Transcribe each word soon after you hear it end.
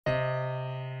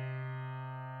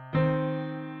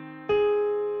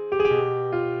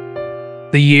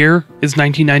The year is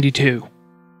 1992.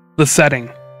 The setting,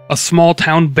 a small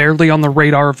town barely on the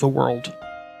radar of the world.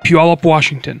 Puyallup,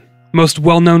 Washington, most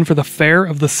well known for the fair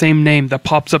of the same name that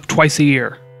pops up twice a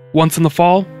year, once in the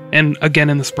fall and again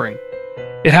in the spring.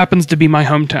 It happens to be my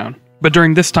hometown, but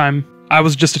during this time, I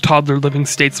was just a toddler living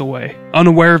states away,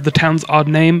 unaware of the town's odd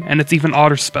name and its even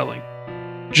odder spelling.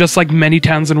 Just like many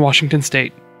towns in Washington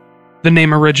state, the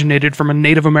name originated from a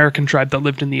Native American tribe that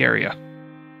lived in the area.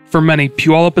 For many,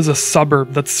 Puyallup is a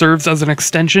suburb that serves as an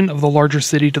extension of the larger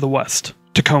city to the west,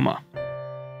 Tacoma.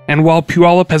 And while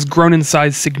Puyallup has grown in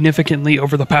size significantly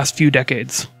over the past few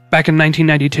decades, back in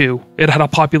 1992, it had a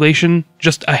population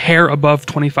just a hair above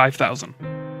 25,000.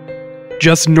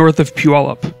 Just north of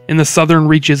Puyallup, in the southern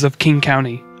reaches of King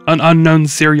County, an unknown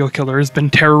serial killer has been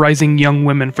terrorizing young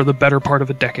women for the better part of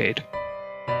a decade.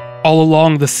 All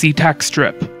along the SeaTac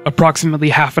Strip, approximately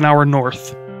half an hour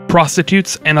north,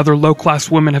 prostitutes and other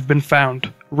low-class women have been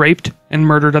found, raped, and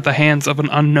murdered at the hands of an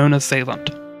unknown assailant.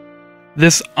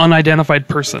 This unidentified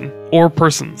person, or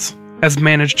persons, has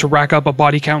managed to rack up a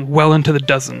body count well into the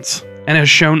dozens, and has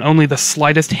shown only the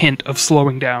slightest hint of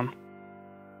slowing down.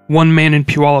 One man in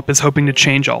Puyallup is hoping to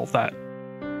change all of that.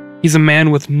 He's a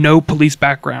man with no police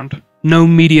background, no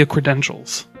media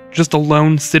credentials, just a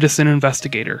lone citizen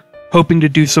investigator, hoping to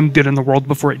do some good in the world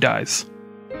before he dies.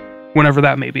 Whenever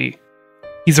that may be.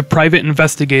 He's a private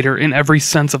investigator in every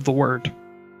sense of the word.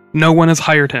 No one has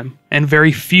hired him, and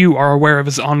very few are aware of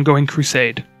his ongoing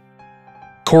crusade.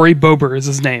 Corey Bober is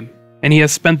his name, and he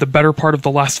has spent the better part of the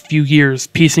last few years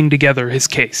piecing together his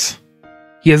case.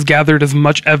 He has gathered as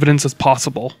much evidence as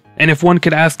possible, and if one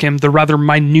could ask him the rather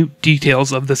minute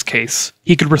details of this case,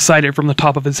 he could recite it from the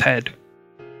top of his head.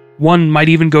 One might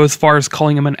even go as far as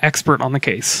calling him an expert on the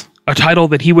case, a title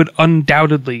that he would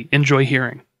undoubtedly enjoy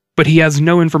hearing. But he has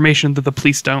no information that the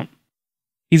police don't.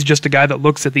 He's just a guy that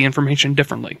looks at the information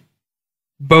differently.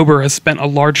 Bober has spent a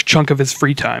large chunk of his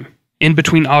free time, in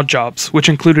between odd jobs, which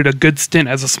included a good stint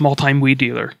as a small-time weed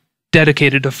dealer,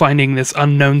 dedicated to finding this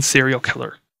unknown serial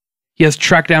killer. He has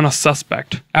tracked down a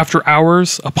suspect after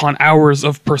hours upon hours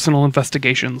of personal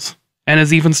investigations, and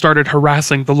has even started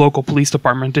harassing the local police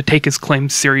department to take his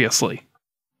claims seriously.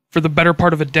 For the better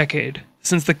part of a decade,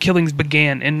 since the killings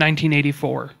began in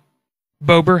 1984,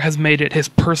 Bober has made it his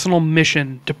personal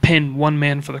mission to pin one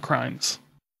man for the crimes.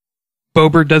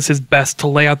 Bober does his best to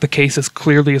lay out the case as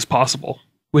clearly as possible,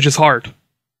 which is hard.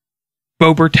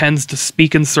 Bober tends to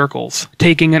speak in circles,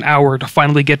 taking an hour to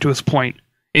finally get to his point,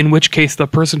 in which case the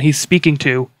person he's speaking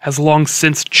to has long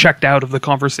since checked out of the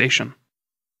conversation.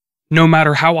 No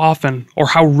matter how often or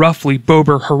how roughly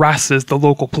Bober harasses the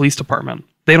local police department,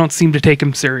 they don't seem to take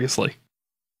him seriously.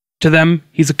 To them,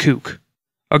 he's a kook.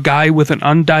 A guy with an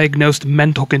undiagnosed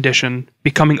mental condition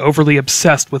becoming overly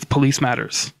obsessed with police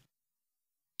matters.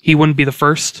 He wouldn't be the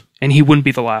first, and he wouldn't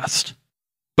be the last.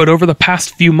 But over the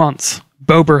past few months,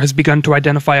 Bober has begun to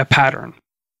identify a pattern.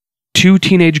 2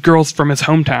 teenage girls from his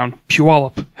hometown,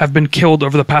 Puyallup, have been killed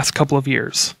over the past couple of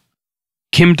years.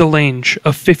 Kim DeLange,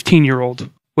 a 15-year-old,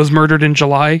 was murdered in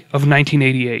July of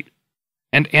 1988,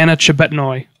 and Anna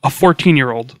Chebetnoy, a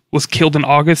 14-year-old, was killed in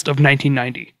August of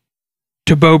 1990.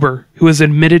 To Bober, who is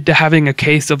admitted to having a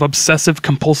case of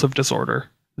obsessive-compulsive disorder,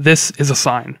 this is a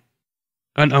sign.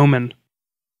 An omen.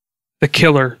 The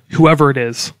killer, whoever it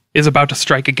is about to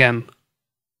strike again.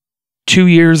 2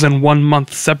 years and 1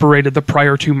 month separated the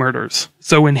prior 2 murders,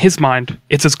 so in his mind,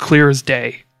 it's as clear as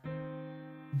day.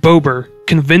 Bober,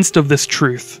 convinced of this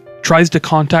truth, tries to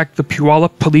contact the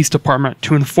Puyallup Police Department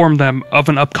to inform them of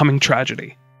an upcoming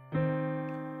tragedy.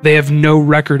 They have no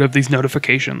record of these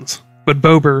notifications, but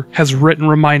Bober has written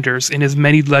reminders in his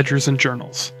many ledgers and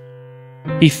journals.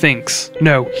 He thinks,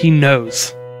 no, he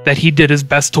knows, that he did his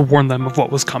best to warn them of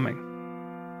what was coming.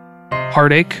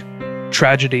 Heartache,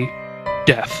 tragedy,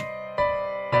 death.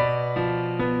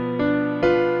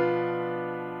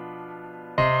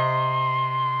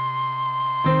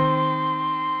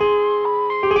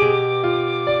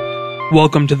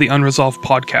 Welcome to the Unresolved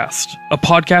podcast, a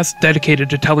podcast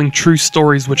dedicated to telling true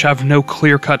stories which have no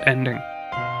clear-cut ending.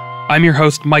 I'm your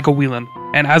host, Micheal Whelan,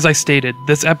 and as I stated,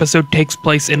 this episode takes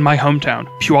place in my hometown,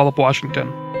 Puyallup, Washington.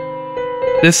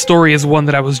 This story is one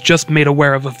that I was just made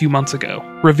aware of a few months ago,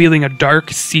 revealing a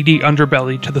dark, seedy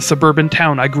underbelly to the suburban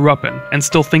town I grew up in and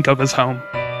still think of as home.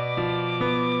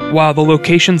 While the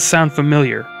locations sound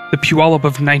familiar, the Puyallup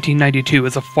of 1992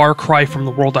 is a far cry from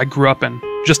the world I grew up in,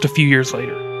 just a few years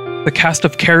later. The cast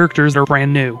of characters are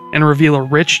brand new, and reveal a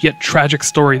rich yet tragic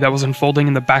story that was unfolding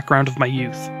in the background of my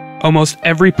youth. Almost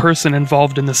every person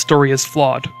involved in this story is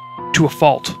flawed, to a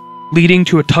fault, leading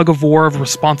to a tug-of-war of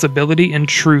responsibility and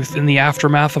truth in the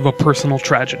aftermath of a personal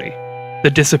tragedy,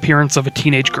 the disappearance of a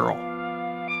teenage girl.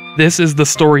 This is the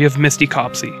story of Misty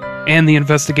Copsey, and the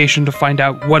investigation to find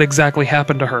out what exactly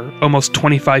happened to her almost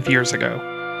 25 years ago.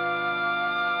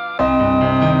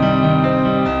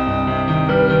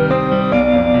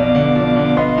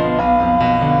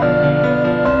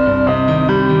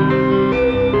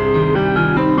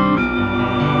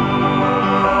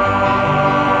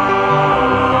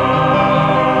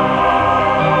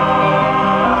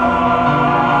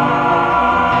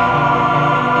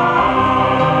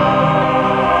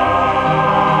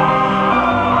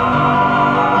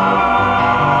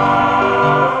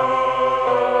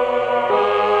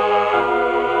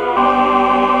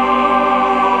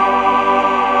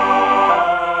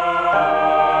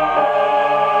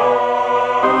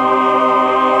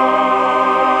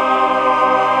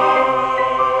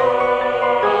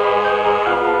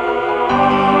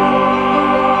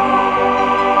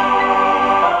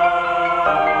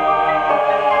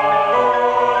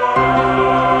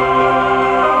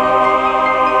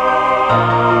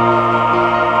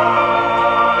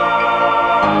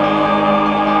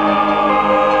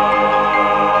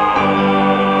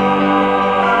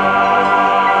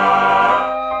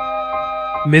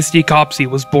 Misty Copsey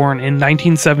was born in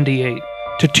 1978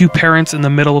 to two parents in the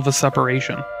middle of a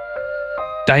separation.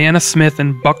 Diana Smith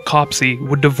and Buck Copsey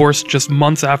would divorce just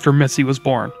months after Misty was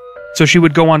born, so she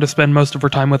would go on to spend most of her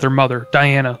time with her mother,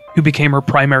 Diana, who became her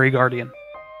primary guardian.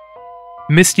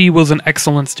 Misty was an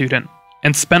excellent student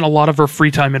and spent a lot of her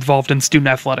free time involved in student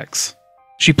athletics.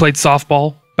 She played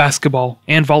softball, basketball,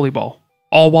 and volleyball,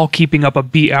 all while keeping up a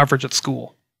B average at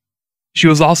school. She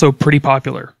was also pretty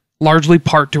popular, largely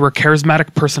part to her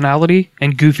charismatic personality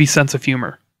and goofy sense of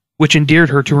humor, which endeared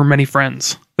her to her many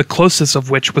friends, the closest of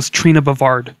which was Trina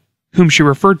Bavard, whom she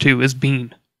referred to as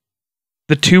Bean.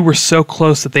 The two were so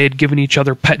close that they had given each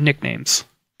other pet nicknames.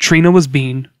 Trina was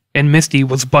Bean, and Misty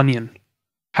was Bunyan.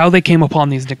 How they came upon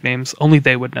these nicknames, only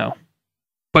they would know.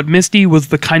 But Misty was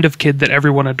the kind of kid that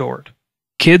everyone adored.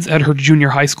 Kids at her junior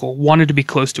high school wanted to be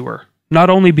close to her,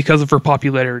 not only because of her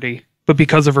popularity, but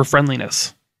because of her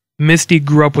friendliness. Misty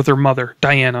grew up with her mother,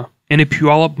 Diana, in a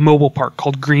Puyallup mobile park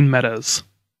called Green Meadows.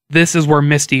 This is where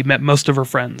Misty met most of her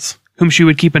friends, whom she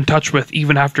would keep in touch with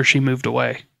even after she moved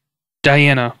away.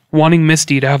 Diana, wanting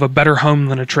Misty to have a better home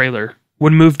than a trailer,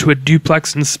 would move to a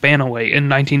duplex in Spanaway in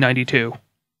 1992.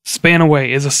 Spanaway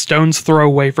is a stone's throw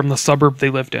away from the suburb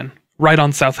they lived in, right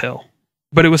on South Hill.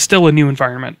 But it was still a new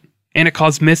environment, and it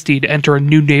caused Misty to enter a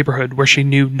new neighborhood where she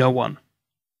knew no one.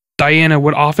 Diana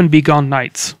would often be gone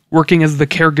nights, working as the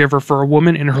caregiver for a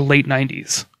woman in her late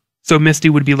 90s, so Misty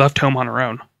would be left home on her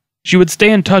own. She would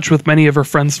stay in touch with many of her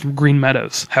friends from Green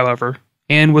Meadows, however,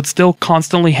 and would still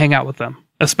constantly hang out with them,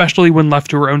 especially when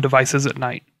left to her own devices at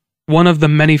night. One of the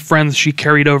many friends she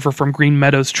carried over from Green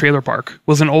Meadows Trailer Park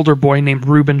was an older boy named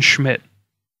Reuben Schmidt.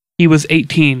 He was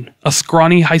 18, a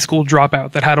scrawny high school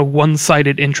dropout that had a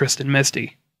one-sided interest in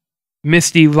Misty.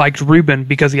 Misty liked Reuben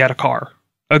because he had a car,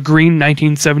 a green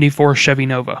 1974 Chevy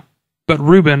Nova. But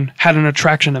Reuben had an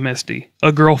attraction to Misty,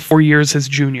 a girl 4 years his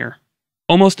junior.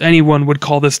 Almost anyone would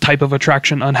call this type of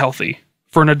attraction unhealthy,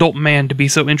 for an adult man to be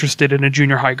so interested in a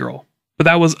junior high girl, but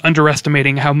that was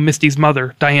underestimating how Misty's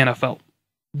mother, Diana, felt.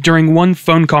 During one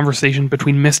phone conversation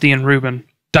between Misty and Reuben,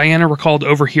 Diana recalled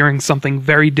overhearing something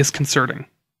very disconcerting.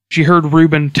 She heard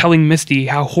Reuben telling Misty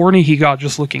how horny he got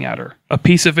just looking at her, a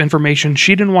piece of information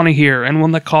she didn't want to hear and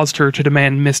one that caused her to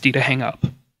demand Misty to hang up.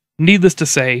 Needless to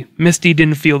say, Misty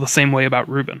didn't feel the same way about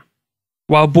Reuben.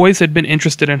 While boys had been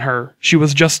interested in her, she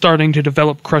was just starting to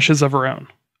develop crushes of her own,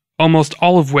 almost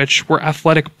all of which were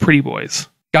athletic pretty boys,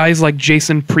 guys like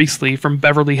Jason Priestley from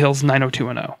Beverly Hills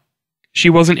 90210. She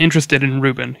wasn't interested in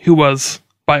Reuben, who was,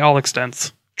 by all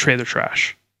extents, trailer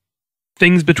trash.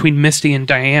 Things between Misty and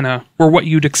Diana were what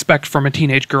you'd expect from a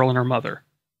teenage girl and her mother.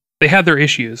 They had their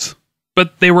issues,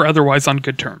 but they were otherwise on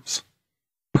good terms.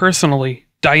 Personally,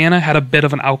 Diana had a bit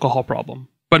of an alcohol problem,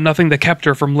 but nothing that kept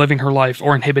her from living her life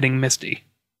or inhibiting Misty.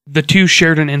 The two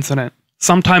shared an incident,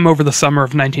 sometime over the summer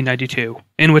of 1992,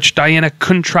 in which Diana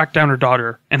couldn't track down her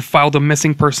daughter and filed a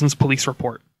missing persons police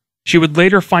report. She would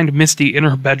later find Misty in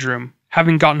her bedroom,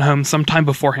 having gotten home some time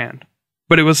beforehand,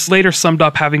 but it was later summed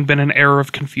up having been an error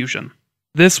of confusion.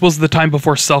 This was the time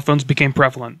before cell phones became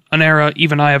prevalent, an era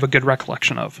even I have a good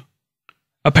recollection of.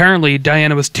 Apparently,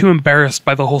 Diana was too embarrassed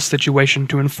by the whole situation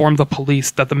to inform the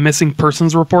police that the missing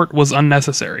persons report was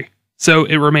unnecessary, so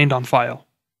it remained on file.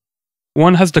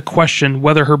 One has to question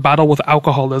whether her battle with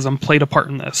alcoholism played a part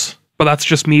in this, but that's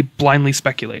just me blindly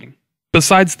speculating.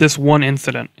 Besides this one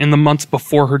incident, in the months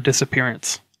before her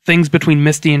disappearance, things between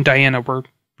Misty and Diana were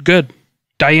good.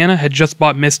 Diana had just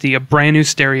bought Misty a brand new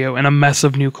stereo and a mess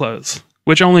of new clothes,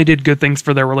 which only did good things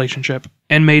for their relationship,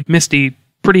 and made Misty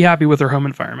pretty happy with her home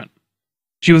environment.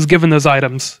 She was given those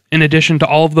items, in addition to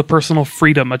all of the personal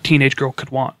freedom a teenage girl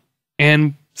could want,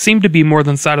 and seemed to be more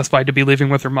than satisfied to be living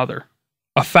with her mother,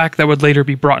 a fact that would later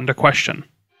be brought into question.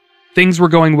 Things were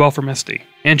going well for Misty,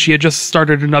 and she had just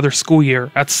started another school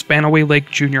year at Spanaway Lake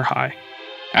Junior High.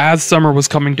 As summer was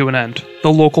coming to an end,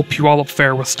 the local Puyallup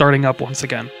Fair was starting up once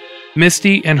again.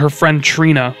 Misty and her friend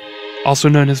Trina, also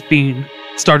known as Bean,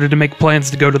 started to make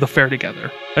plans to go to the fair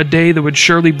together, a day that would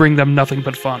surely bring them nothing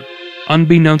but fun.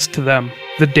 Unbeknownst to them,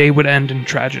 the day would end in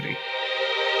tragedy.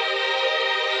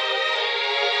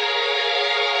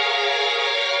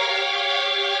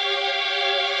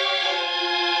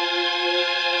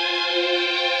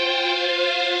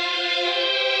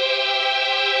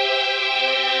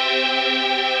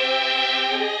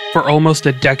 For almost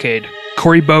a decade,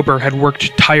 Corey Bober had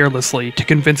worked tirelessly to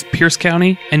convince Pierce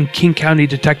County and King County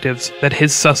detectives that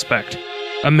his suspect,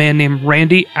 a man named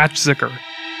Randy Atziger,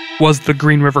 was the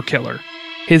Green River Killer.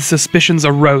 His suspicions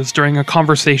arose during a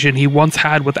conversation he once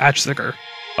had with Atziger,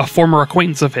 a former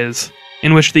acquaintance of his,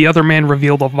 in which the other man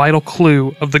revealed a vital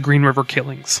clue of the Green River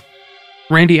killings.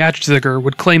 Randy Atziger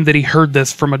would claim that he heard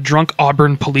this from a drunk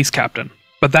Auburn police captain,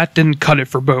 but that didn't cut it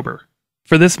for Bober.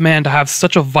 For this man to have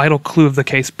such a vital clue of the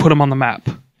case put him on the map,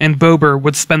 and Bober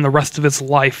would spend the rest of his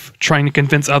life trying to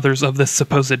convince others of this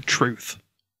supposed truth.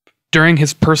 During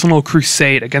his personal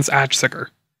crusade against Atziger,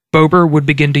 Bober would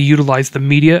begin to utilize the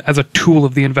media as a tool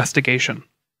of the investigation.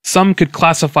 Some could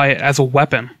classify it as a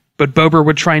weapon, but Bober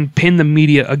would try and pin the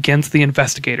media against the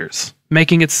investigators,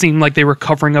 making it seem like they were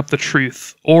covering up the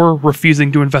truth or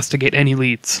refusing to investigate any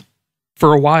leads.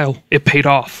 For a while, it paid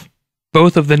off.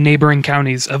 Both of the neighboring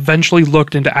counties eventually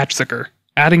looked into Atziger,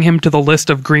 adding him to the list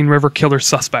of Green River Killer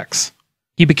suspects.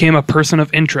 He became a person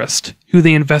of interest, who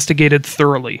they investigated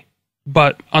thoroughly.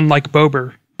 But, unlike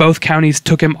Bober, both counties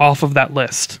took him off of that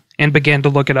list, and began to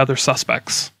look at other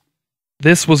suspects.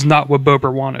 This was not what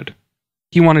Bober wanted.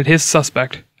 He wanted his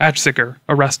suspect, Atziger,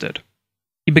 arrested.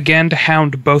 He began to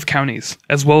hound both counties,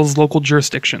 as well as local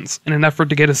jurisdictions, in an effort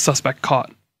to get his suspect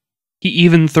caught. He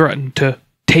even threatened to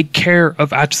take care of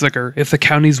Atziger if the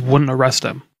counties wouldn't arrest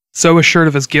him. So assured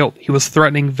of his guilt, he was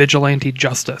threatening vigilante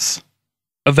justice.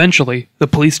 Eventually, the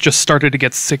police just started to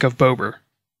get sick of Bober.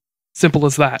 Simple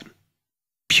as that.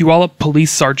 Puyallup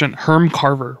Police Sergeant Herm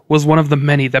Carver was one of the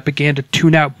many that began to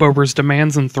tune out Bober's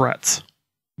demands and threats.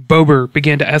 Bober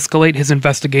began to escalate his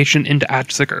investigation into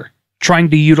Atziger, trying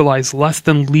to utilize less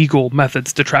than legal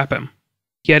methods to trap him.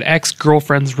 He had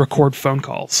ex-girlfriends record phone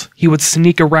calls. He would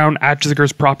sneak around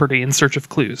Atziger's property in search of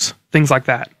clues, things like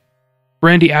that.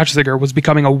 Randy Atziger was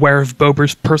becoming aware of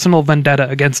Bober's personal vendetta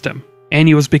against him, and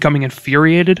he was becoming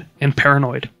infuriated and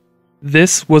paranoid.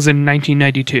 This was in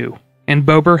 1992, and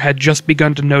Bober had just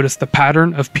begun to notice the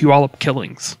pattern of Puyallup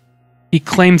killings. He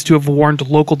claims to have warned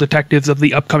local detectives of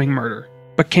the upcoming murder,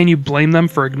 but can you blame them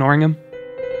for ignoring him?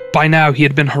 By now, he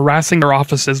had been harassing their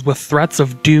offices with threats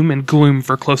of doom and gloom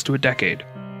for close to a decade.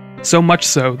 So much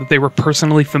so that they were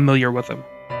personally familiar with him.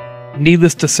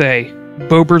 Needless to say,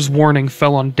 Bober's warning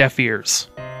fell on deaf ears.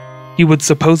 He would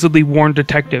supposedly warn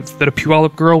detectives that a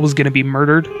Puyallup girl was going to be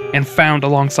murdered and found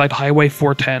alongside Highway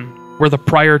 410, where the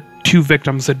prior 2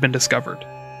 victims had been discovered.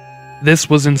 This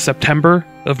was in September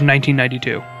of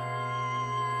 1992.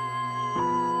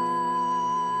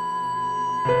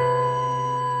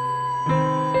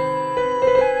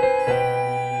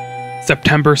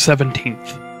 September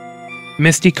 17th.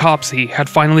 Misty Copsey had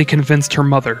finally convinced her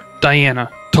mother,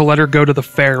 Diana, to let her go to the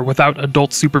fair without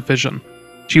adult supervision.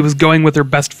 She was going with her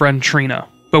best friend Trina,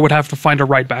 but would have to find a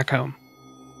ride back home.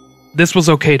 This was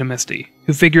okay to Misty,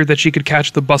 who figured that she could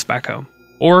catch the bus back home,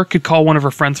 or could call one of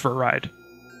her friends for a ride.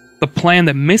 The plan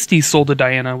that Misty sold to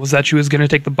Diana was that she was going to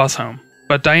take the bus home,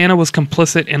 but Diana was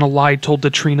complicit in a lie told to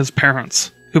Trina's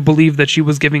parents, who believed that she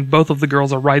was giving both of the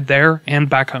girls a ride there and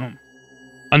back home.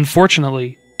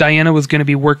 Unfortunately, Diana was going to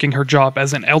be working her job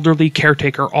as an elderly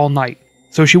caretaker all night,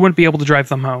 so she wouldn't be able to drive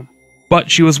them home. But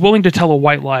she was willing to tell a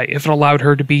white lie if it allowed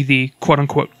her to be the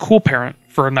quote-unquote cool parent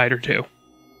for a night or two.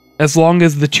 As long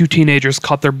as the 2 teenagers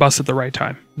caught their bus at the right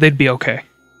time, they'd be okay.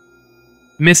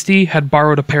 Misty had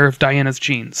borrowed a pair of Diana's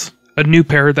jeans, a new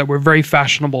pair that were very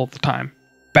fashionable at the time.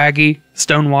 Baggy,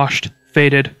 stonewashed,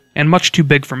 faded, and much too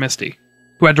big for Misty,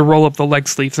 who had to roll up the leg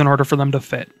sleeves in order for them to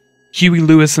fit. Huey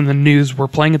Lewis and the News were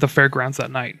playing at the fairgrounds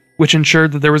that night, which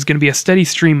ensured that there was going to be a steady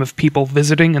stream of people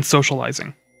visiting and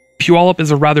socializing. Puyallup is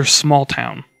a rather small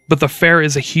town, but the fair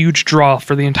is a huge draw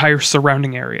for the entire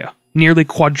surrounding area, nearly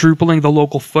quadrupling the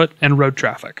local foot and road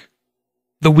traffic.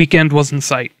 The weekend was in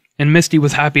sight, and Misty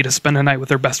was happy to spend a night with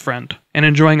her best friend, and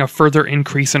enjoying a further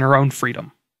increase in her own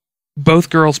freedom. Both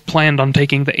girls planned on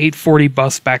taking the 8:40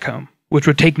 bus back home, which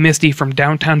would take Misty from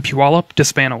downtown Puyallup to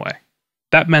Spanaway.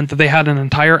 That meant that they had an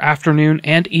entire afternoon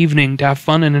and evening to have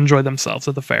fun and enjoy themselves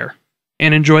at the fair.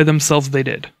 And enjoy themselves they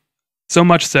did. So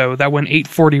much so that when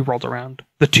 8:40 rolled around,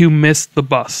 the two missed the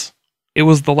bus. It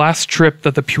was the last trip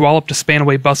that the Puyallup to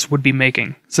Spanaway bus would be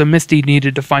making, so Misty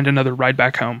needed to find another ride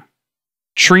back home.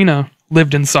 Trina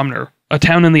lived in Sumner, a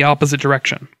town in the opposite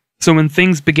direction, so when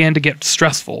things began to get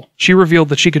stressful, she revealed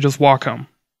that she could just walk home.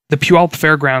 The Puyallup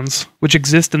Fairgrounds, which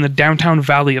exist in the downtown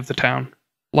valley of the town,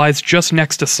 lies just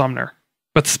next to Sumner,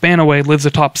 but Spanaway lives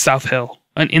atop South Hill,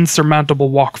 an insurmountable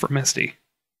walk for Misty.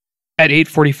 At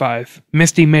 8:45,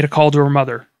 Misty made a call to her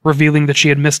mother, revealing that she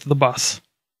had missed the bus.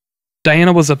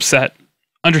 Diana was upset,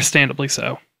 understandably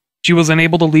so. She was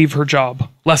unable to leave her job,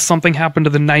 lest something happened to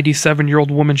the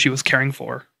 97-year-old woman she was caring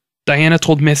for. Diana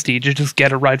told Misty to just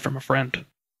get a ride from a friend.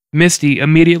 Misty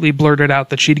immediately blurted out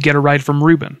that she'd get a ride from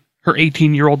Reuben, her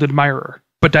 18-year-old admirer,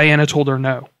 but Diana told her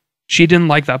no. She didn't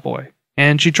like that boy,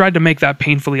 and she tried to make that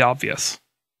painfully obvious.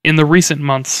 In the recent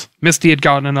months, Misty had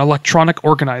gotten an electronic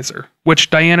organizer, which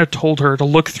Diana told her to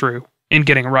look through in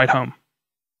getting a ride home.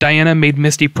 Diana made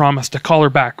Misty promise to call her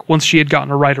back once she had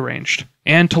gotten a ride arranged,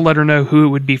 and to let her know who it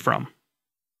would be from.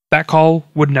 That call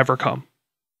would never come.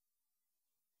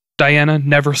 Diana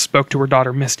never spoke to her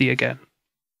daughter Misty again.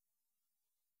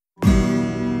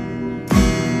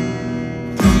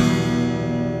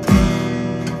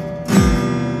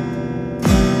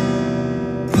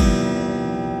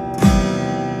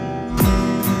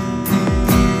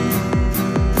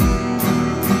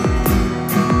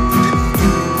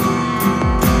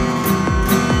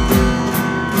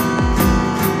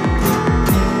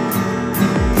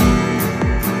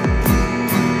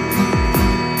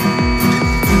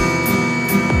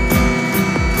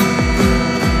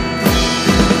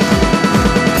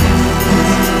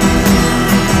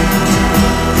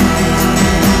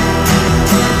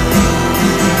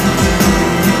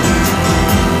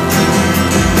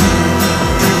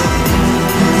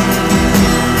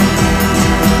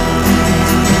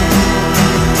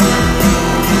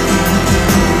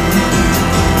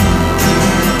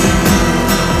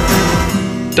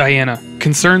 Diana,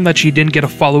 concerned that she didn't get a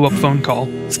follow-up phone call,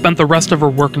 spent the rest of her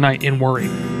work night in worry.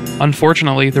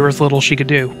 Unfortunately, there was little she could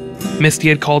do. Misty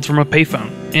had called from a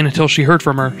payphone, and until she heard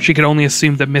from her, she could only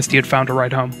assume that Misty had found a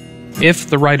ride home. If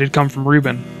the ride had come from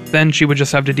Reuben, then she would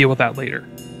just have to deal with that later.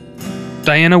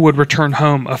 Diana would return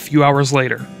home a few hours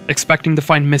later, expecting to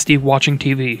find Misty watching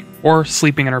TV, or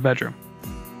sleeping in her bedroom.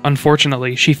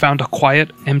 Unfortunately, she found a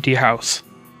quiet, empty house.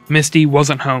 Misty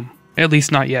wasn't home, at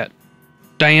least not yet.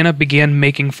 Diana began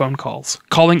making phone calls,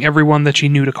 calling everyone that she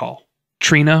knew to call.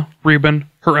 Trina, Reuben,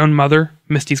 her own mother,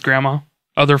 Misty's grandma,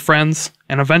 other friends,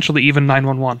 and eventually even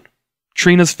 911.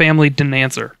 Trina's family didn't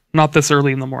answer, not this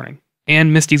early in the morning,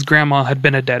 and Misty's grandma had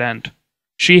been a dead end.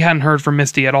 She hadn't heard from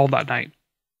Misty at all that night.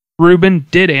 Reuben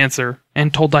did answer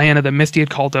and told Diana that Misty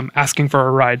had called him asking for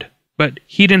a ride, but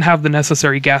he didn't have the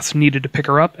necessary gas needed to pick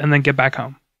her up and then get back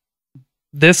home.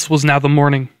 This was now the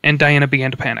morning, and Diana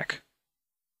began to panic.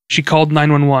 She called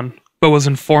 911, but was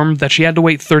informed that she had to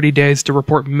wait 30 days to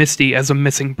report Misty as a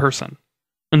missing person.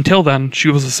 Until then, she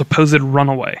was a supposed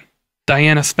runaway.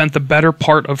 Diana spent the better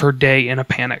part of her day in a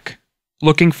panic,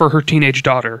 looking for her teenage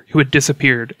daughter, who had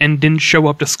disappeared and didn't show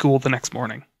up to school the next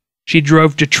morning. She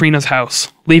drove to Trina's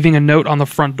house, leaving a note on the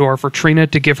front door for Trina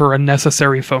to give her a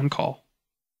necessary phone call.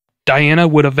 Diana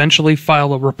would eventually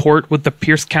file a report with the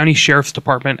Pierce County Sheriff's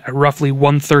Department at roughly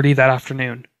 1:30 that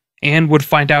afternoon, and would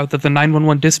find out that the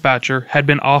 911 dispatcher had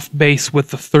been off base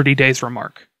with the 30 days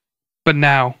remark. But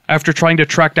now, after trying to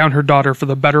track down her daughter for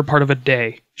the better part of a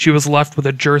day, she was left with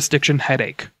a jurisdiction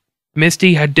headache.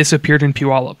 Misty had disappeared in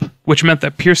Puyallup, which meant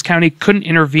that Pierce County couldn't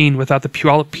intervene without the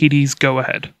Puyallup PD's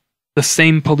go-ahead. The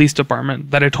same police department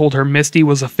that had told her Misty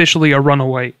was officially a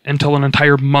runaway until an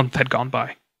entire month had gone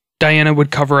by. Diana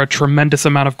would cover a tremendous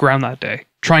amount of ground that day,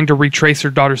 trying to retrace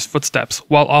her daughter's footsteps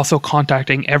while also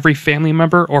contacting every family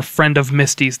member or friend of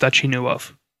Misty's that she knew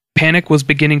of. Panic was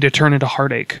beginning to turn into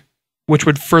heartache, which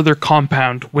would further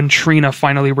compound when Trina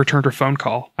finally returned her phone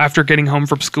call after getting home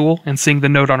from school and seeing the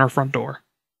note on her front door.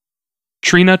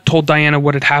 Trina told Diana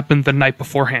what had happened the night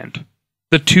beforehand.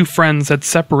 The two friends had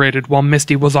separated while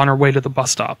Misty was on her way to the bus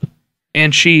stop,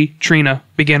 and she, Trina,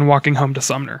 began walking home to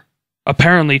Sumner.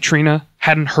 Apparently, Trina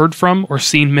hadn't heard from or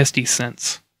seen Misty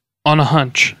since. On a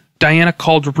hunch, Diana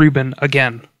called Reuben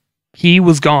again. He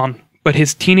was gone, but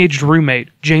his teenage roommate,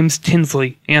 James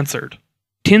Tinsley, answered.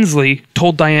 Tinsley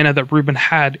told Diana that Reuben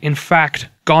had, in fact,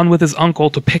 gone with his uncle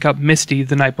to pick up Misty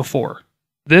the night before.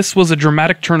 This was a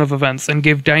dramatic turn of events and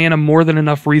gave Diana more than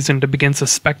enough reason to begin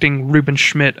suspecting Reuben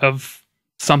Schmidt of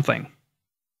something.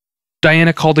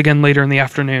 Diana called again later in the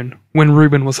afternoon, when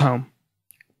Reuben was home.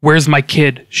 "Where's my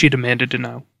kid?" she demanded to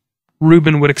know.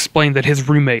 Reuben would explain that his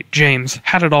roommate, James,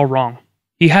 had it all wrong.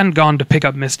 He hadn't gone to pick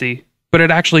up Misty, but had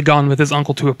actually gone with his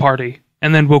uncle to a party,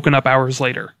 and then woken up hours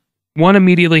later. One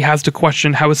immediately has to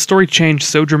question how his story changed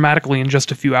so dramatically in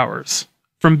just a few hours.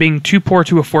 From being too poor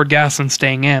to afford gas and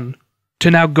staying in,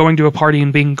 to now going to a party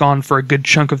and being gone for a good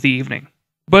chunk of the evening.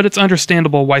 But it's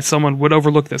understandable why someone would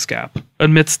overlook this gap,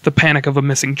 amidst the panic of a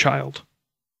missing child.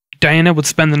 Diana would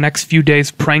spend the next few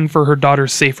days praying for her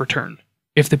daughter's safe return.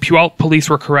 If the Puyallup police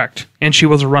were correct, and she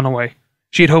was a runaway,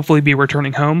 she'd hopefully be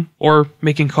returning home, or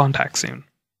making contact soon.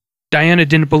 Diana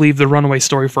didn't believe the runaway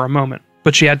story for a moment,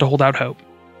 but she had to hold out hope.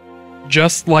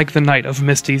 Just like the night of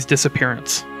Misty's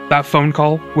disappearance, that phone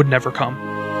call would never come.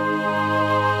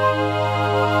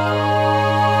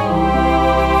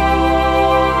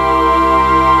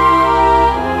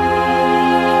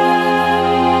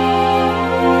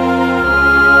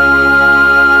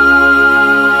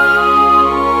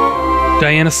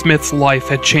 Diana Smith's life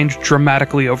had changed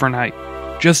dramatically overnight.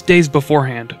 Just days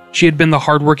beforehand, she had been the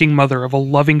hardworking mother of a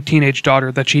loving teenage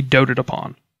daughter that she doted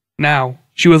upon. Now,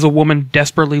 she was a woman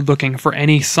desperately looking for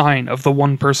any sign of the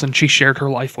one person she shared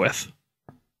her life with.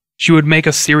 She would make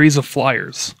a series of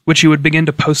flyers, which she would begin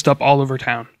to post up all over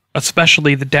town,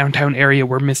 especially the downtown area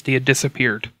where Misty had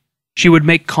disappeared. She would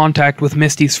make contact with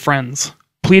Misty's friends,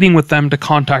 pleading with them to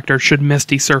contact her should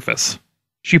Misty surface.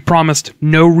 She promised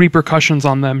no repercussions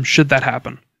on them should that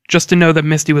happen. Just to know that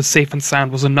Misty was safe and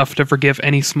sound was enough to forgive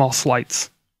any small slights.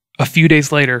 A few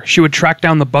days later, she would track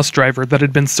down the bus driver that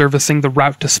had been servicing the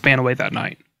route to Spanaway that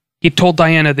night. He told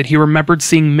Diana that he remembered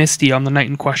seeing Misty on the night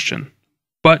in question,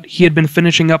 but he had been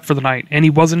finishing up for the night and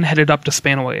he wasn't headed up to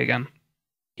Spanaway again.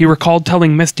 He recalled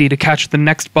telling Misty to catch the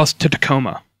next bus to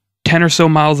Tacoma, 10 or so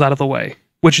miles out of the way,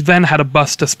 which then had a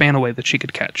bus to Spanaway that she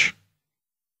could catch.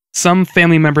 Some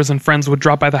family members and friends would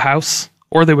drop by the house,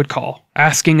 or they would call,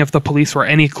 asking if the police were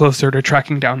any closer to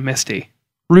tracking down Misty.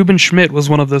 Reuben Schmidt was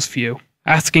one of those few,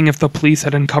 asking if the police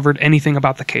had uncovered anything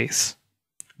about the case.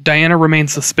 Diana remained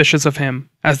suspicious of him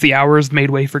as the hours made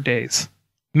way for days.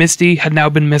 Misty had now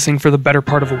been missing for the better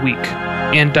part of a week,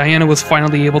 and Diana was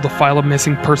finally able to file a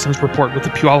missing persons report with the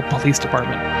Puyallup Police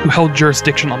Department, who held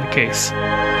jurisdiction on the case.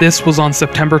 This was on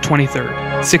September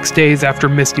 23rd, 6 days after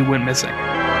Misty went missing.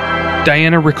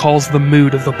 Diana recalls the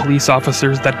mood of the police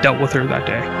officers that dealt with her that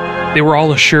day. They were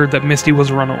all assured that Misty was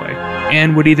a runaway,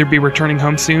 and would either be returning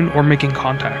home soon or making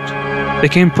contact. They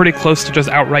came pretty close to just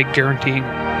outright guaranteeing it.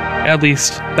 At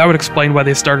least, that would explain why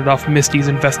they started off Misty's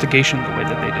investigation the way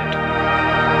that they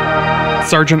did.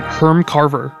 Sergeant Herm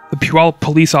Carver, the Puyallup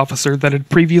police officer that had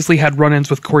previously had run-ins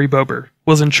with Corey Bober,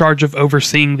 was in charge of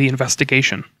overseeing the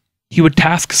investigation. He would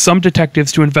task some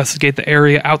detectives to investigate the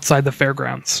area outside the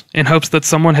fairgrounds, in hopes that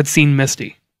someone had seen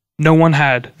Misty. No one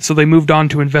had, so they moved on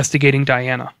to investigating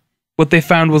Diana. What they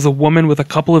found was a woman with a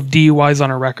couple of DUIs on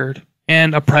her record,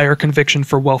 and a prior conviction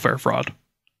for welfare fraud.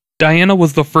 Diana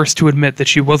was the first to admit that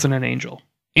she wasn't an angel,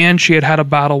 and she had had a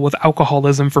battle with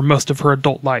alcoholism for most of her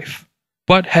adult life,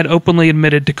 but had openly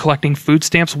admitted to collecting food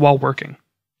stamps while working.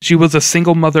 She was a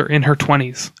single mother in her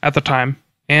 20s at the time,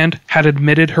 and had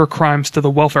admitted her crimes to the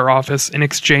welfare office in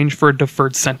exchange for a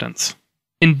deferred sentence.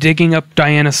 In digging up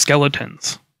Diana's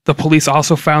skeletons, the police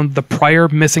also found the prior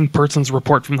missing persons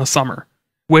report from the summer,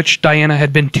 which Diana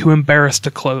had been too embarrassed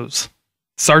to close.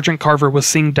 Sergeant Carver was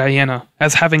seeing Diana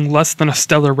as having less than a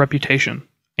stellar reputation,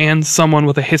 and someone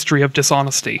with a history of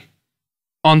dishonesty.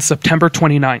 On September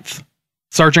 29th,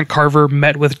 Sergeant Carver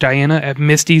met with Diana at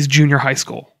Misty's junior high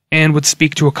school, and would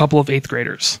speak to a couple of 8th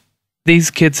graders.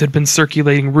 These kids had been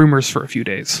circulating rumors for a few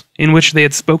days, in which they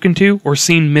had spoken to or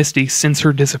seen Misty since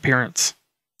her disappearance.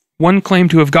 One claimed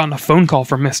to have gotten a phone call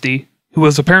from Misty, who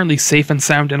was apparently safe and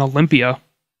sound in Olympia,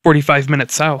 45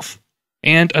 minutes south,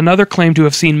 and another claimed to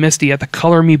have seen Misty at the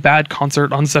Color Me Bad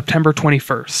concert on September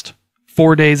 21st,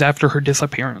 4 days after her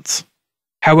disappearance.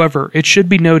 However, it should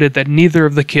be noted that neither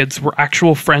of the kids were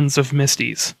actual friends of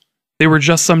Misty's. They were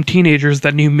just some teenagers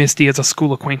that knew Misty as a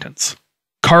school acquaintance.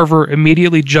 Carver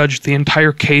immediately judged the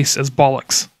entire case as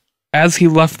bollocks. As he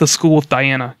left the school with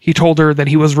Diana, he told her that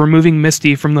he was removing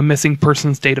Misty from the missing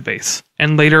persons database,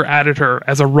 and later added her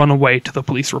as a runaway to the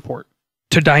police report.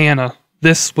 To Diana,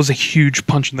 this was a huge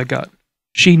punch in the gut.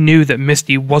 She knew that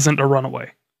Misty wasn't a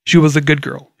runaway. She was a good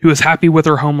girl, who was happy with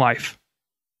her home life.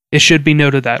 It should be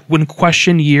noted that, when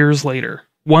questioned years later,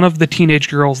 one of the teenage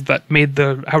girls that made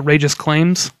the outrageous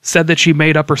claims said that she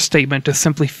made up her statement to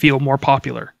simply feel more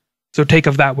popular. So take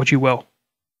of that what you will.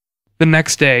 The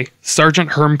next day,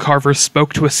 Sergeant Herm Carver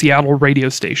spoke to a Seattle radio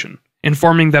station,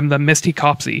 informing them that Misty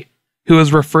Copsey, who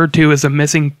was referred to as a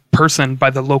missing person by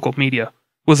the local media,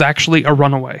 was actually a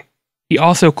runaway. He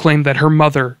also claimed that her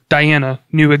mother, Diana,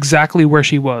 knew exactly where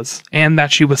she was, and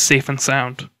that she was safe and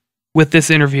sound. With this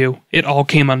interview, it all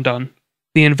came undone.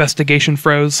 The investigation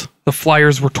froze, the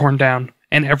flyers were torn down,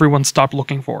 and everyone stopped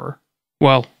looking for her.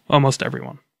 Well, almost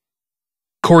everyone.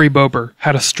 Cory Bober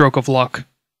had a stroke of luck.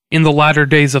 In the latter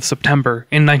days of September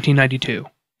in 1992,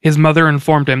 his mother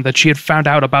informed him that she had found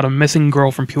out about a missing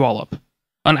girl from Puyallup,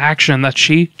 an action that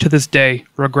she, to this day,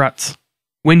 regrets.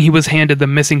 When he was handed the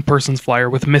missing persons flyer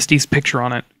with Misty's picture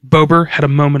on it, Bober had a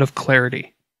moment of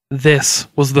clarity. This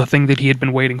was the thing that he had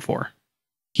been waiting for.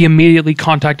 He immediately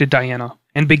contacted Diana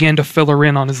and began to fill her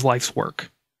in on his life's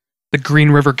work. The Green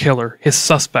River Killer, his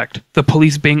suspect, the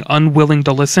police being unwilling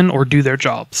to listen or do their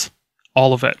jobs.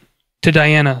 All of it. To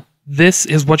Diana, this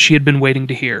is what she had been waiting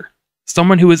to hear.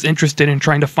 Someone who was interested in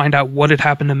trying to find out what had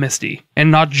happened to Misty,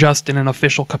 and not just in an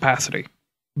official capacity.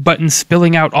 But in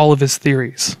spilling out all of his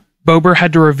theories, Bober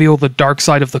had to reveal the dark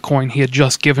side of the coin he had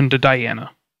just given to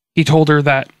Diana. He told her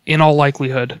that, in all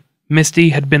likelihood, Misty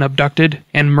had been abducted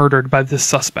and murdered by this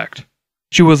suspect.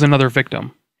 She was another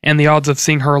victim, and the odds of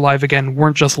seeing her alive again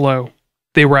weren't just low,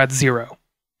 they were at 0.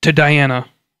 To Diana,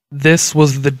 this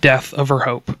was the death of her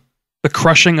hope, the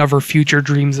crushing of her future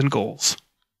dreams and goals.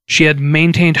 She had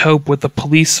maintained hope with the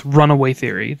police runaway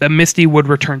theory that Misty would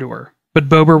return to her, but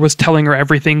Bober was telling her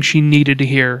everything she needed to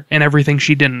hear and everything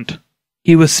she didn't.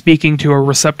 He was speaking to a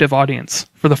receptive audience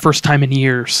for the first time in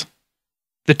years.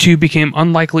 The two became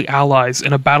unlikely allies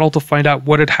in a battle to find out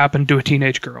what had happened to a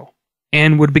teenage girl,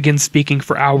 and would begin speaking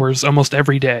for hours almost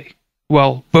every day.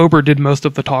 Well, Bober did most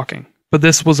of the talking, but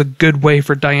this was a good way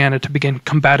for Diana to begin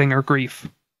combating her grief.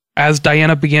 As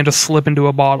Diana began to slip into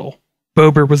a bottle,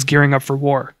 Bober was gearing up for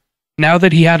war. Now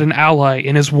that he had an ally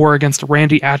in his war against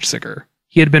Randy Atziger,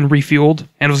 he had been refueled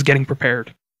and was getting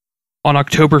prepared. On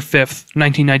October 5th,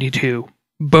 1992,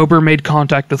 Bober made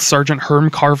contact with Sergeant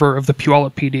Herm Carver of the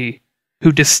Puyallup PD,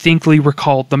 who distinctly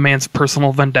recalled the man's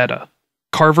personal vendetta.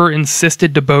 Carver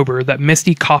insisted to Bober that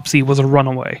Misty Copsey was a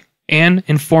runaway, and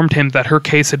informed him that her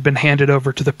case had been handed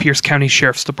over to the Pierce County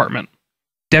Sheriff's Department.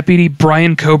 Deputy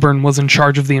Brian Coburn was in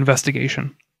charge of the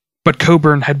investigation, but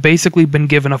Coburn had basically been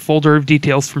given a folder of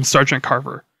details from Sergeant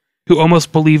Carver, who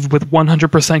almost believed with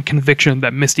 100% conviction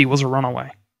that Misty was a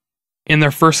runaway. In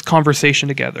their first conversation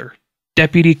together,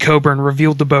 Deputy Coburn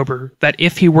revealed to Bober that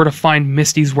if he were to find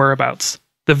Misty's whereabouts,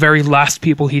 the very last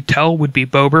people he'd tell would be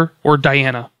Bober or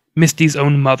Diana, Misty's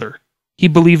own mother. He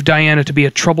believed Diana to be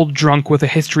a troubled drunk with a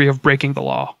history of breaking the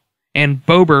law, and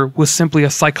Bober was simply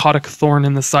a psychotic thorn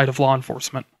in the side of law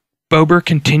enforcement. Bober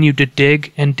continued to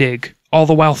dig and dig, all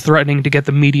the while threatening to get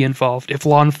the media involved if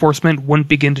law enforcement wouldn't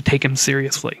begin to take him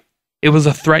seriously. It was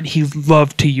a threat he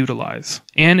loved to utilize,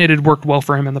 and it had worked well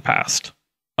for him in the past.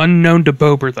 Unknown to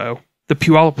Bober, though, the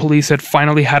Puyallup police had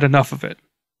finally had enough of it.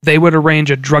 They would arrange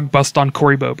a drug bust on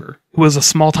Cory Bober, who was a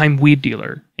small-time weed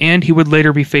dealer, and he would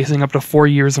later be facing up to 4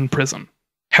 years in prison.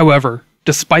 However,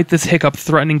 despite this hiccup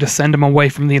threatening to send him away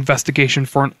from the investigation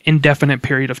for an indefinite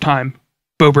period of time,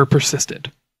 Bober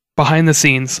persisted. Behind the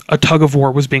scenes, a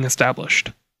tug-of-war was being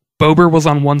established. Bober was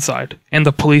on one side, and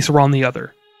the police were on the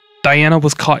other. Diana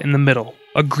was caught in the middle,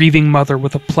 a grieving mother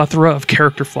with a plethora of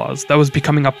character flaws that was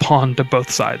becoming a pawn to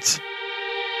both sides.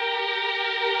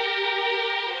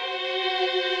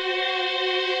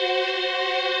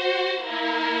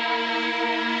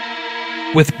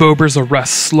 With Bober's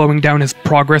arrest slowing down his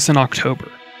progress in October,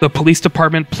 the police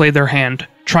department played their hand,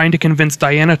 trying to convince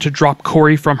Diana to drop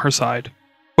Cory from her side.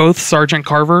 Both Sergeant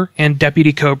Carver and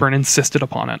Deputy Coburn insisted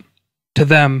upon it. To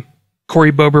them,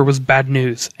 Cory Bober was bad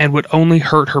news and would only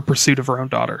hurt her pursuit of her own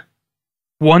daughter.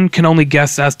 One can only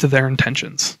guess as to their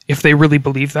intentions, if they really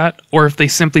believed that, or if they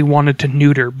simply wanted to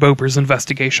neuter Bober's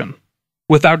investigation.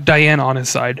 Without Diana on his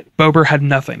side, Bober had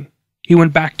nothing. He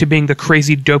went back to being the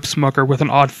crazy dope smoker with an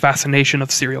odd fascination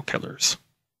of serial killers.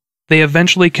 They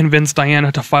eventually convinced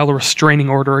Diana to file a restraining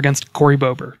order against Cory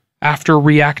Bober, after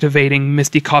reactivating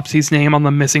Misty Copsey's name on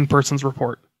the missing persons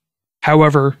report.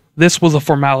 However, this was a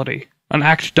formality, an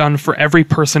act done for every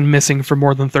person missing for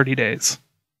more than 30 days.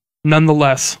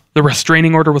 Nonetheless, the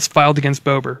restraining order was filed against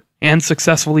Bober, and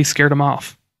successfully scared him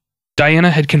off.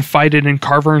 Diana had confided in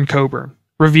Carver and Coburn,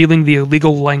 revealing the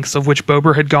illegal lengths of which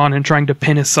Bober had gone in trying to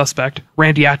pin his suspect,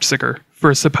 Randy Atziger, for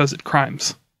his supposed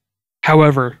crimes.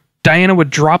 However, Diana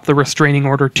would drop the restraining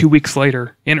order 2 weeks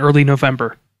later, in early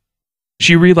November.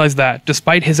 She realized that,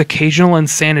 despite his occasional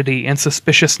insanity and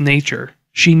suspicious nature,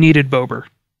 she needed Bober.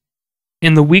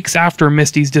 In the weeks after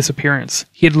Misty's disappearance,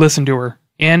 he had listened to her,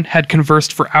 and had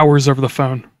conversed for hours over the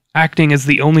phone, acting as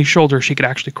the only shoulder she could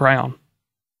actually cry on.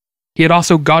 He had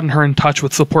also gotten her in touch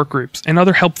with support groups and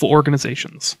other helpful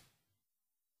organizations.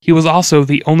 He was also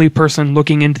the only person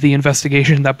looking into the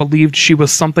investigation that believed she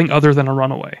was something other than a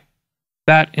runaway.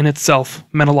 That, in itself,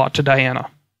 meant a lot to Diana.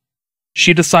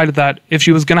 She decided that, if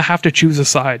she was going to have to choose a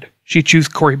side, she'd choose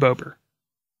Corey Bober.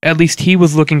 At least he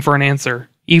was looking for an answer,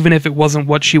 even if it wasn't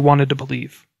what she wanted to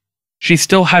believe. She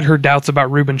still had her doubts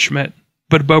about Ruben Schmidt,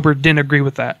 but Bober didn't agree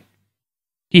with that.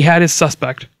 He had his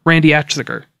suspect, Randy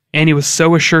Etchinger, and he was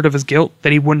so assured of his guilt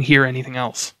that he wouldn't hear anything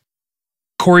else.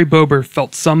 Corey Bober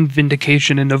felt some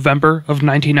vindication in November of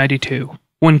 1992,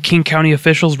 when King County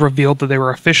officials revealed that they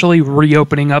were officially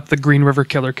reopening up the Green River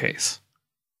Killer case.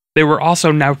 They were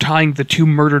also now tying the two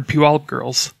murdered Puyallup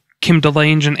girls, Kim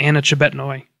DeLange and Anna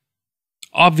Chibetnoy.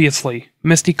 Obviously,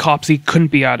 Misty Copsey couldn't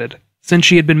be added, since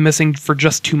she had been missing for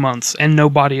just 2 months and no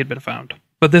body had been found.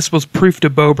 But this was proof to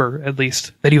Bober, at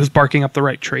least, that he was barking up the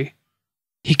right tree.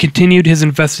 He continued his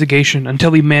investigation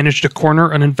until he managed to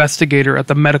corner an investigator at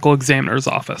the medical examiner's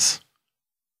office.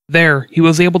 There, he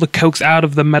was able to coax out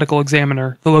of the medical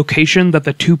examiner the location that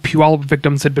the two Puyallup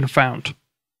victims had been found.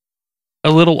 A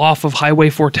little off of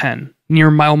Highway 410, near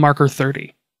mile marker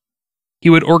 30. He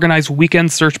would organize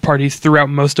weekend search parties throughout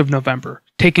most of November,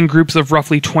 taking groups of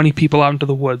roughly 20 people out into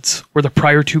the woods, where the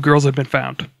prior two girls had been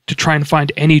found, to try and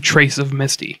find any trace of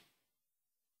Misty.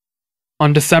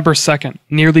 On December 2nd,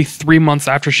 nearly 3 months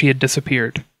after she had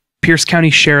disappeared, Pierce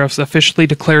County sheriffs officially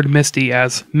declared Misty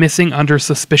as missing under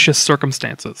suspicious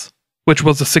circumstances, which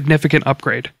was a significant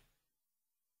upgrade.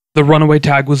 The runaway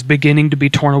tag was beginning to be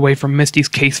torn away from Misty's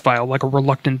case file like a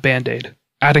reluctant band-aid,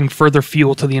 adding further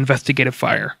fuel to the investigative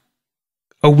fire.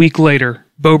 A week later,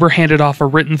 Bober handed off a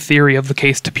written theory of the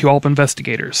case to Puyallup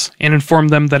investigators and informed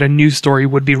them that a news story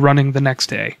would be running the next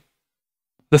day.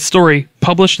 The story,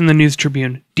 published in the News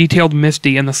Tribune, detailed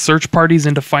Misty and the search parties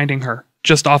into finding her,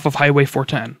 just off of Highway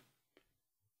 410.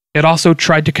 It also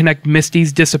tried to connect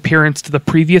Misty's disappearance to the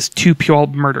previous two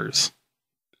Puyallup murders.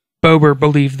 Bober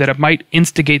believed that it might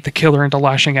instigate the killer into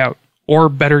lashing out, or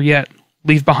better yet,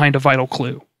 leave behind a vital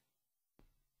clue.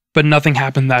 But nothing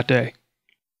happened that day.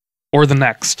 Or the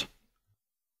next.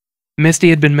 Misty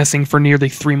had been missing for nearly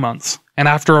 3 months, and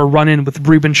after a run-in with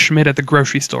Ruben Schmidt at the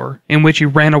grocery store, in which he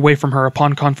ran away from her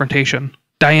upon confrontation,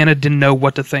 Diana didn't know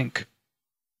what to think.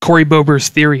 Corey Bober's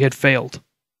theory had failed.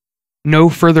 No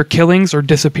further killings or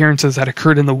disappearances had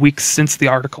occurred in the weeks since the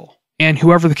article, and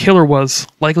whoever the killer was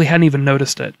likely hadn't even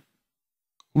noticed it.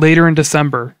 Later in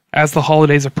December, as the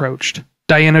holidays approached,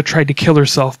 Diana tried to kill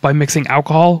herself by mixing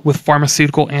alcohol with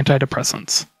pharmaceutical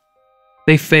antidepressants.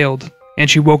 They failed, and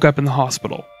she woke up in the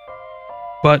hospital.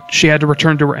 But she had to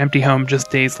return to her empty home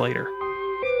just days later.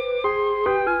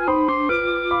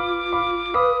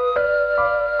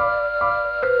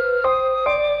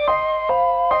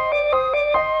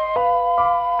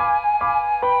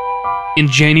 In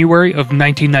January of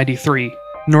 1993,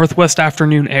 Northwest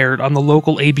Afternoon aired on the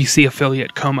local ABC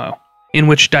affiliate Como, in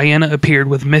which Diana appeared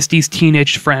with Misty's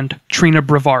teenage friend, Trina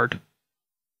Brevard.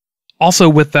 Also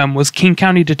with them was King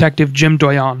County Detective Jim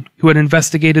Doyon, who had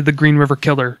investigated the Green River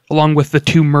Killer, along with the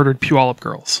two murdered Puyallup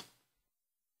girls.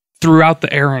 Throughout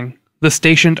the airing, the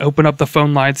station opened up the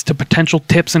phone lines to potential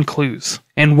tips and clues,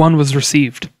 and one was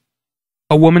received.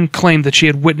 A woman claimed that she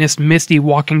had witnessed Misty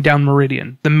walking down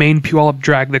Meridian, the main Puyallup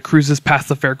drag that cruises past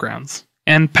the fairgrounds,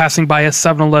 and passing by a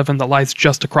 7-Eleven that lies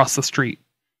just across the street.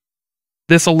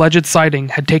 This alleged sighting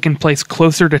had taken place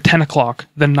closer to 10 o'clock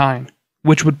than 9,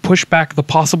 which would push back the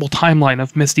possible timeline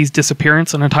of Misty's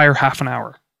disappearance an entire half an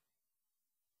hour.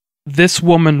 This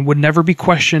woman would never be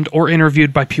questioned or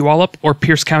interviewed by Puyallup or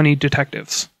Pierce County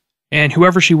detectives, and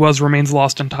whoever she was remains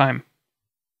lost in time.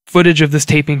 Footage of this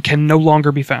taping can no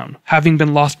longer be found, having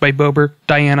been lost by Bober,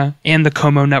 Diana, and the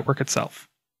Como network itself.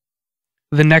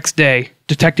 The next day,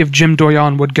 Detective Jim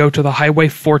Doyon would go to the Highway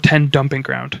 410 dumping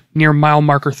ground, near mile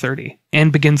marker 30,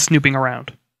 and begin snooping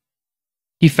around.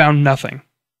 He found nothing,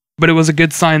 but it was a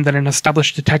good sign that an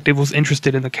established detective was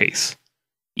interested in the case.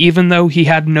 Even though he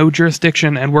had no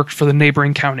jurisdiction and worked for the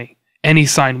neighboring county, any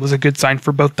sign was a good sign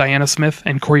for both Diana Smith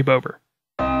and Corey Bober.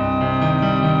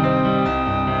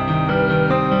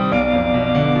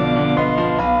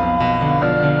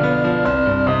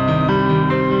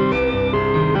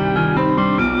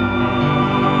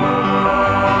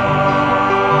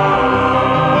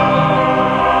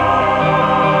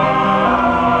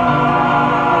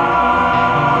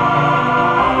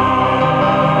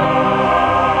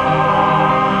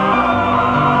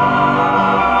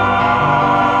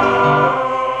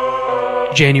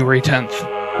 January 10th,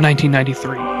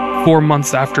 1993, 4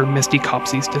 months after Misty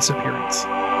Copsey's disappearance.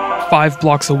 5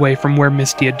 blocks away from where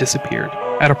Misty had disappeared,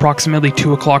 at approximately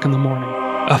 2 o'clock in the morning,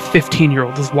 a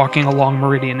 15-year-old is walking along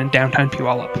Meridian in downtown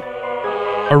Puyallup.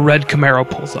 A red Camaro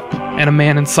pulls up, and a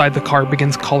man inside the car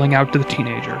begins calling out to the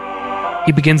teenager.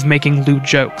 He begins making lewd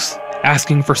jokes,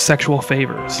 asking for sexual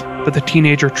favors, but the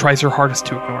teenager tries her hardest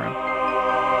to ignore him.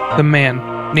 The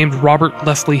man, named Robert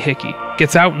Leslie Hickey,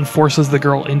 gets out and forces the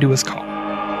girl into his car.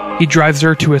 He drives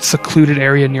her to a secluded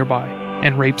area nearby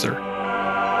and rapes her.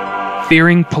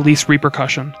 Fearing police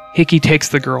repercussion, Hickey takes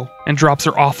the girl and drops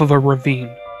her off of a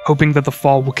ravine, hoping that the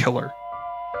fall will kill her.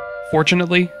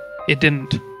 Fortunately, it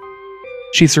didn't.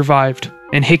 She survived,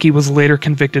 and Hickey was later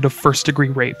convicted of first-degree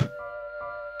rape.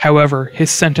 However, his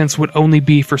sentence would only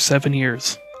be for 7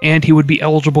 years, and he would be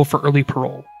eligible for early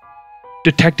parole.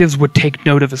 Detectives would take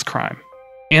note of his crime,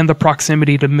 and the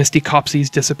proximity to Misty Copsey's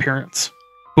disappearance,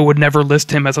 but would never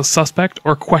list him as a suspect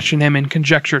or question him in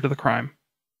conjecture to the crime.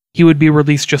 He would be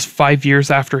released just 5 years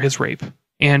after his rape,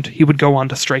 and he would go on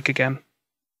to strike again.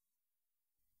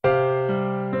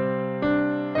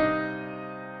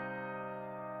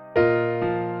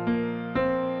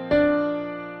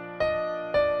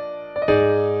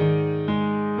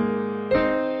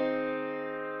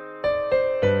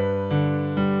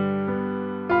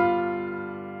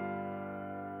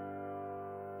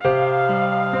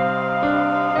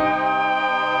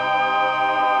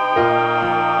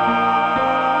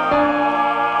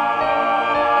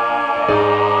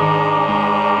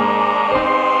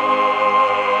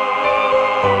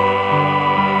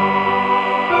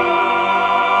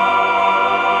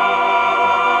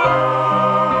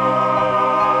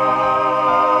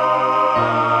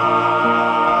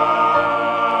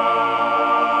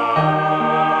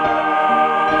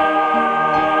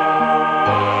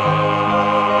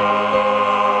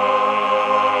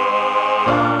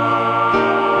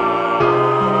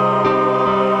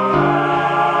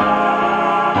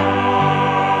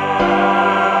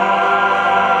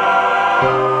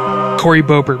 Corey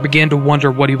Bober began to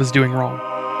wonder what he was doing wrong.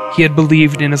 He had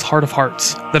believed in his heart of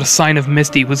hearts that a sign of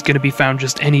Misty was going to be found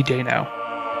just any day now.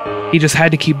 He just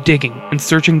had to keep digging and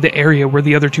searching the area where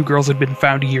the other 2 girls had been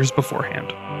found years beforehand.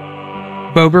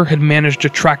 Bober had managed to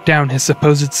track down his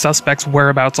supposed suspect's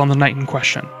whereabouts on the night in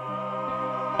question.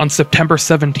 On September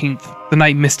 17th, the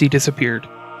night Misty disappeared,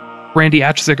 Randy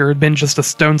Atziger had been just a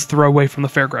stone's throw away from the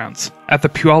fairgrounds, at the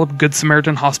Puyallup Good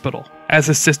Samaritan Hospital, as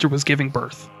his sister was giving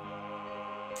birth.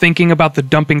 Thinking about the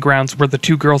dumping grounds where the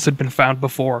 2 girls had been found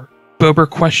before, Bober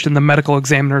questioned the medical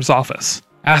examiner's office,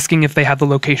 asking if they had the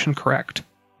location correct.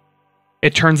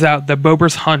 It turns out that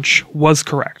Bober's hunch was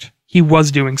correct. He was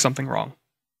doing something wrong.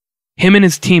 Him and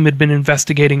his team had been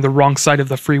investigating the wrong side of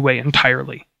the freeway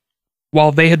entirely.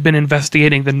 While they had been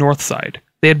investigating the north side,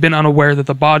 they had been unaware that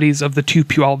the bodies of the 2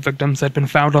 Puyallup victims had been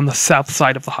found on the south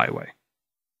side of the highway.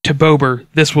 To Bober,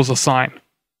 this was a sign.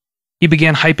 He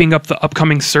began hyping up the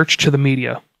upcoming search to the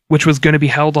media, which was going to be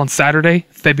held on Saturday,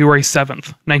 February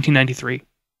 7th, 1993.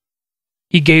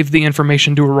 He gave the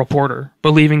information to a reporter,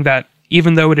 believing that,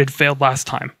 even though it had failed last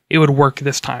time, it would work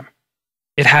this time.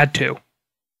 It had to.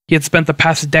 He had spent the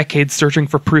past decade searching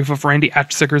for proof of Randy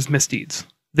Atziger's misdeeds.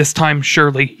 This time,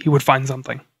 surely, he would find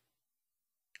something.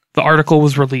 The article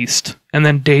was released, and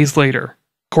then days later,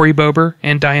 Corey Bober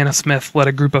and Diana Smith led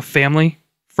a group of family,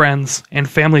 friends, and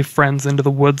family friends into the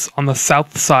woods on the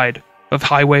south side of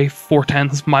Highway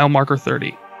 410's mile marker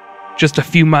 30, just a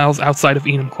few miles outside of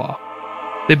Enumclaw.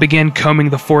 They began combing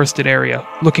the forested area,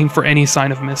 looking for any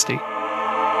sign of Misty.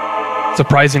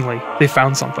 Surprisingly, they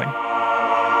found something.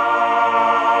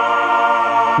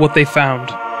 What they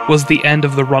found was the end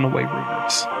of the Runaway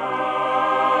rumors.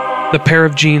 The pair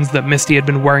of jeans that Misty had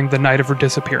been wearing the night of her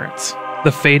disappearance,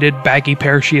 the faded, baggy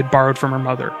pair she had borrowed from her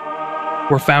mother,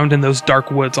 were found in those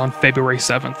dark woods on February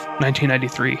 7th,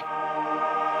 1993.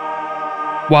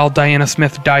 While Diana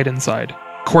Smith died inside,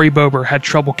 Corey Bober had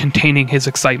trouble containing his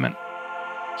excitement.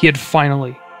 He had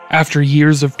finally, after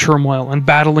years of turmoil and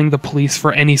battling the police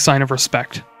for any sign of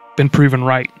respect, been proven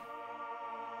right.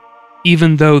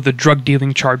 Even though the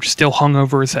drug-dealing charge still hung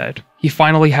over his head, he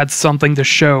finally had something to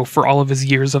show for all of his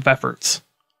years of efforts.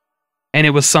 And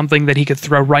it was something that he could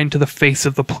throw right into the face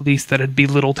of the police that had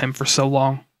belittled him for so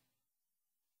long.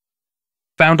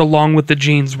 Found along with the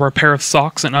jeans were a pair of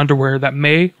socks and underwear that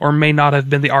may or may not have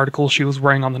been the article she was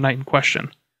wearing on the night in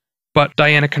question, but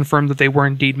Diana confirmed that they were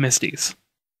indeed Misty's.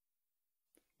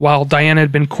 While Diana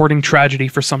had been courting tragedy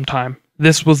for some time,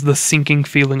 this was the sinking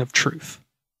feeling of truth.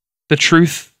 The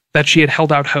truth that she had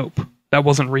held out hope that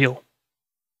wasn't real.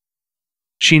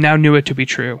 She now knew it to be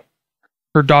true.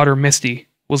 Her daughter Misty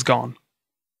was gone.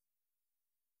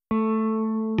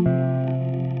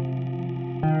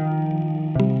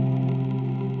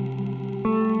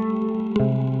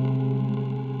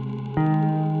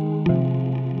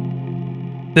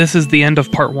 This is the end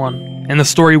of part 1. and the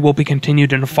story will be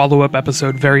continued in a follow-up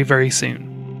episode very, very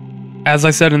soon. As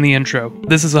I said in the intro,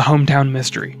 this is a hometown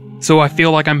mystery, so I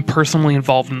feel like I'm personally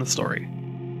involved in the story.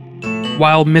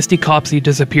 While Misty Copsey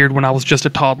disappeared when I was just a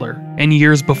toddler, and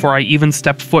years before I even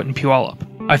stepped foot in Puyallup,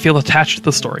 I feel attached to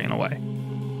the story in a way.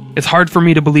 It's hard for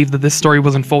me to believe that this story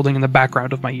was unfolding in the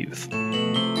background of my youth.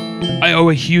 I owe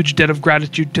a huge debt of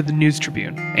gratitude to the News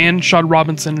Tribune, and Sean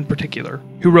Robinson in particular,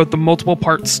 who wrote the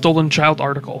multiple-part Stolen Child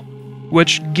article,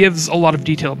 which gives a lot of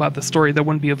detail about the story that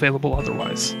wouldn't be available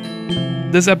otherwise.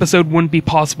 This episode wouldn't be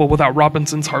possible without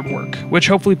Robinson's hard work, which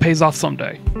hopefully pays off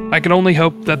someday. I can only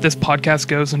hope that this podcast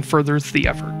goes and furthers the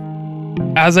effort.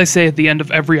 As I say at the end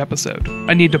of every episode,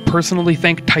 I need to personally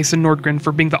thank Tyson Nordgren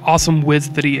for being the awesome whiz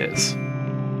that he is.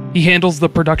 He handles the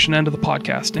production end of the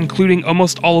podcast, including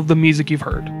almost all of the music you've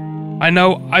heard. I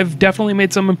know I've definitely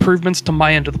made some improvements to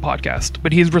my end of the podcast,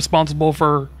 but he's responsible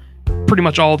for pretty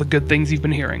much all the good things you've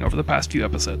been hearing over the past few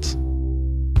episodes.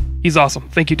 He's awesome.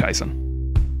 Thank you, Tyson.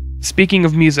 Speaking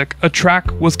of music, a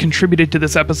track was contributed to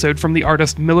this episode from the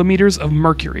artist Millimeters of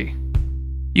Mercury.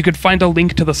 You can find a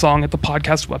link to the song at the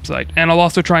podcast website, and I'll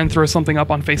also try and throw something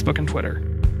up on Facebook and Twitter.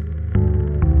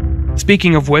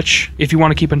 Speaking of which, if you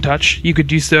want to keep in touch, you could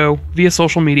do so via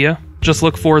social media. Just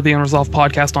look for the Unresolved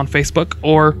Podcast on Facebook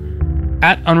or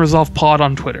at UnresolvedPod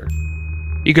on Twitter.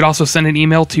 You could also send an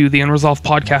email to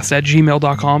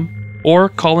theunresolvedpodcast@gmail.com or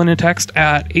call in a text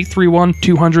at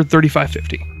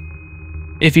 831-200-3550.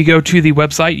 If you go to the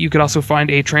website, you could also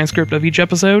find a transcript of each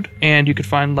episode, and you could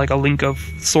find like a link of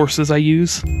sources I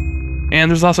use. And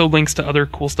there's also links to other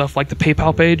cool stuff like the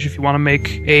PayPal page if you want to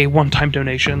make a one-time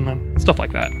donation and stuff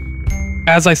like that.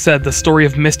 As I said, the story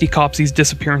of Misty Copsey's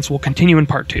disappearance will continue in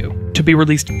part 2, to be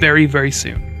released very, very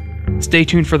soon. Stay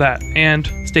tuned for that, and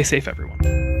stay safe, everyone.